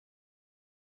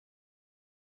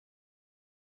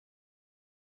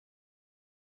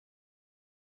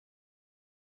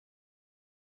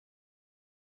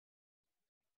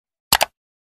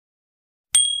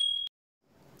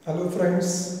Hello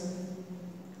friends,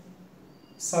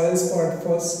 science part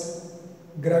first,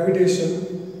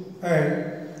 gravitation,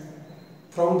 and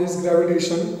from this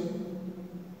gravitation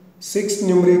 6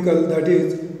 numerical, that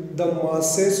is the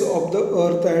masses of the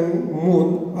earth and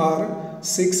moon are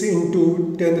 6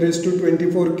 into 10 raised to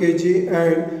 24 kg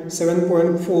and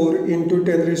 7.4 into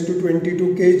 10 raised to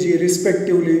 22 kg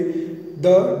respectively.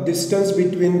 The distance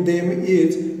between them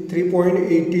is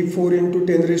 3.84 into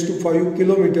 10 raised to 5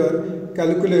 kilometer.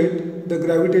 Calculate the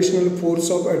gravitational force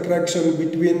of attraction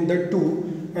between the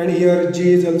two, and here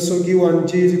G is also given.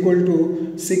 G is equal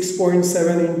to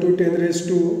 6.7 into 10 raised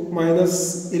to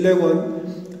minus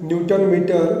 11 Newton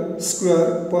meter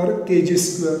square per kg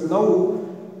square. Now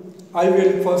I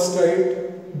will first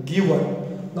write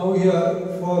given. Now here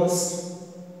first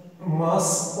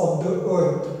mass of the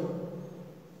earth,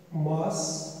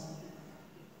 mass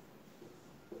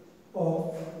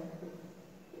of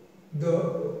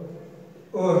the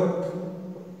earth,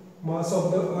 mass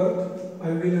of the earth,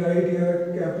 I will write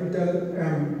here capital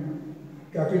M.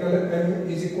 Capital M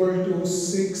is equal to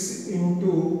 6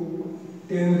 into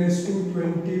 10 raised to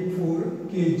 24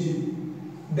 kg.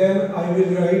 Then I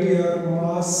will write here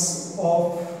mass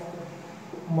of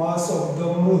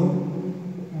the moon.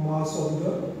 Mass of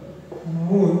the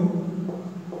moon.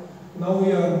 Now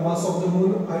here mass of the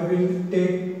moon, I will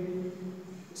take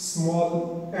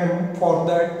small m for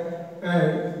that,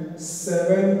 and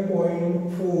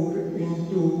 7.4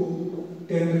 into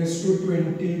 10 raised to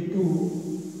 22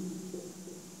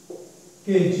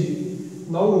 kg.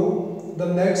 Now the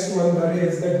next one, that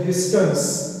is the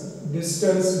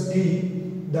distance d,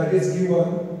 that is given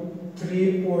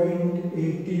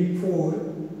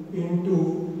 3.84 into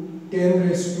 10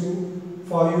 raised to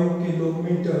 5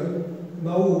 kilometer.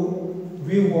 Now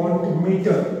we want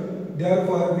meter,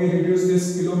 therefore we reduce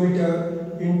this kilometer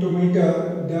into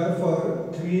meter, therefore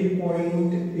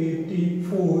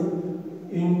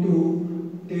 3.84 into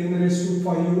 10 raised to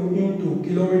 5 into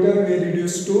kilometer we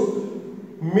reduce to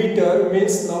meter,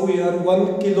 means now we are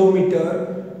 1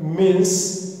 kilometer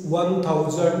means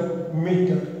 1000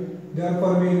 meter.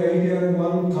 Therefore we write here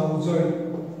 1000,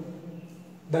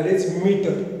 that is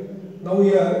meter. Now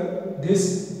here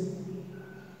this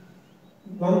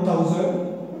 1000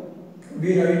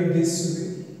 we write this way.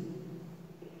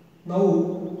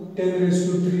 Now 10 raised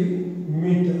to 3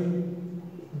 meter.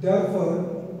 Therefore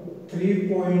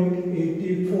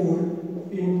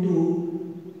 3.84 into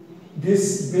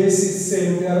this base is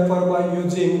same. Therefore by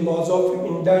using laws of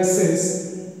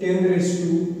indices, 10 raised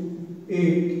to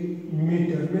 8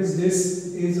 meter, means this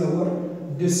is our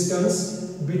distance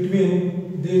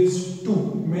between these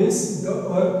two, means the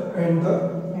earth and the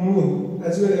moon.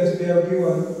 As well as we have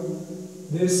given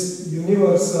this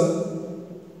universal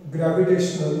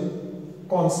gravitational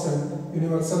constant.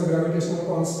 Universal gravitational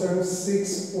constant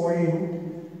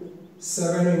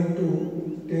 6.7 into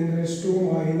 10 raised to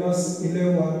minus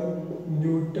 11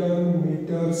 Newton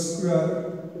meter square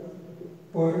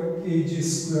per kg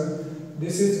square.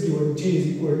 This is given. G is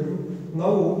equal to.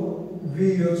 Now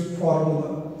we use formula,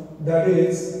 that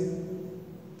is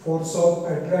force of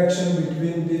attraction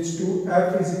between these two.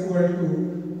 F is equal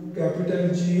to capital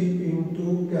G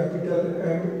into capital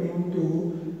M into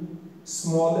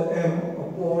small m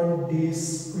upon d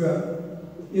square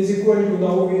is equal to,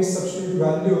 now we substitute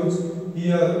values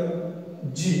here.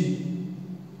 G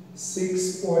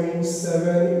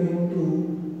 6.7 into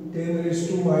 10 raised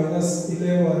to minus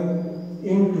 11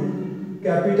 into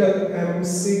capital M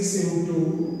 6 into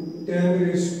 10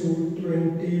 raised to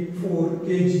 24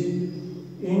 kg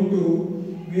into,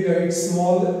 we write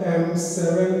small m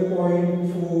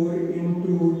 7.4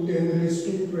 into 10 raised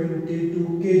to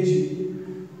 22 kg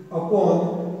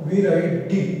upon, we write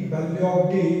d, value of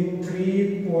d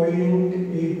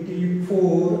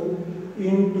 3.84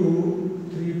 into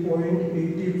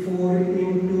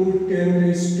 10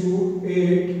 raised to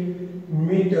 8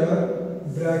 meter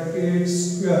bracket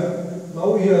square. Now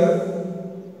here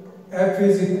F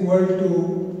is equal to,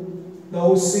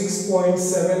 now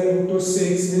 6.7 into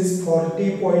 6 means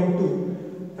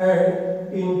 40.2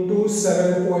 and into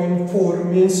 7.4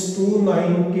 means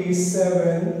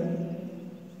 297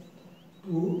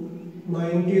 to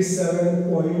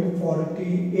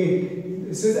 97.48.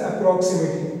 This is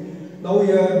approximately. Now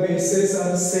here bases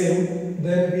are same,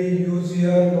 then we use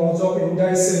here laws of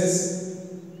indices.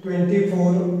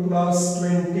 24 plus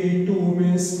 22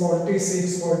 means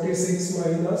 46, 46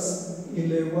 minus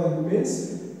 11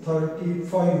 means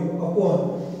 35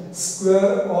 upon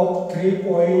square of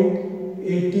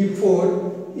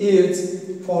 3.84 is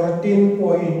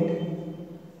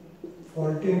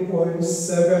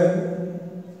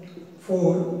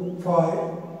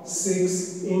 14.745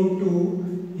 6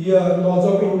 into here laws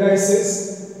of indices,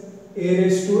 a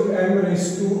raised to m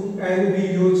raised to n, we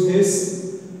use this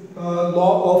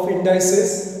law of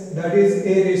indices, that is a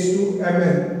raised to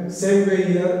mn. Same way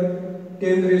here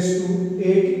 10 raised to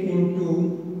 8 into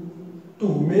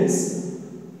 2 means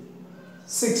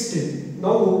 16.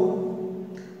 Now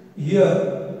here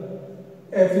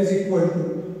f is equal to,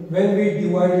 when we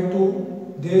divide to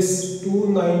this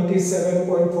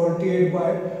 297.48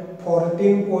 by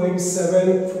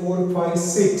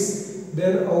 14.7456,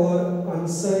 then our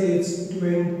answer is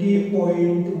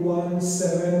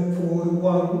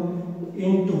 20.1741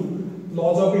 into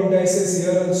laws of indices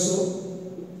here also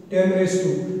 10 raised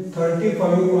to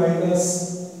 35 minus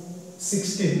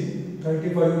 16,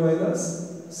 35 minus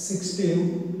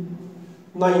 16,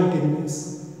 19 means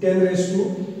 10 raised to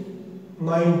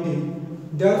 19.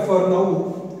 Therefore now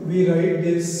we write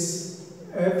this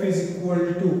f is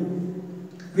equal to,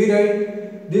 we write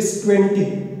this 20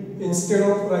 instead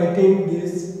of writing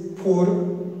these 4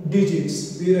 digits,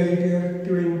 we write here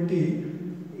 20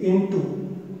 into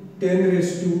 10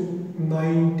 raised to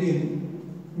 19.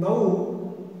 Now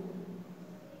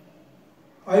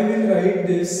I will write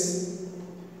this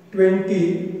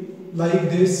 20 like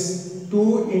this,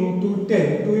 2 into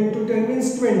 10, 2 into 10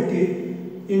 means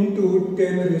 20 into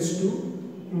 10 raised to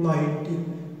 19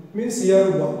 means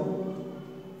here 1.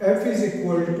 F is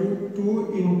equal to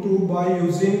 2 into, by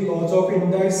using laws of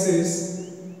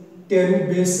indices 10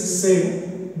 base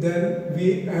same, then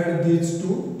we add these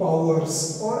two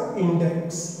powers or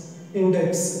index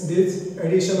this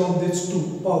addition of these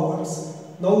two powers.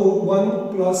 Now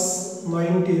 1 plus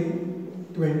 19,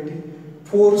 20,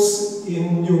 force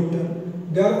in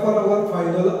Newton. Therefore our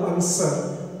final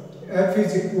answer F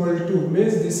is equal to,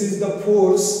 means this is the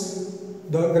force,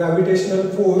 the gravitational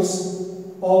force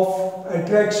of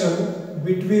attraction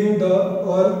between the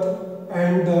earth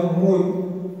and the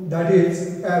moon, that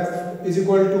is F is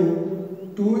equal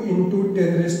to 2 into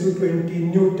 10 raised to 20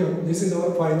 Newton. This is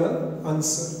our final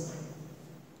answer.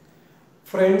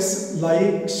 Friends,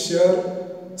 like, share,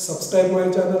 subscribe my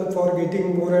channel for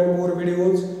getting more and more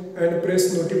videos, and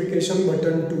press notification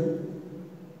button too.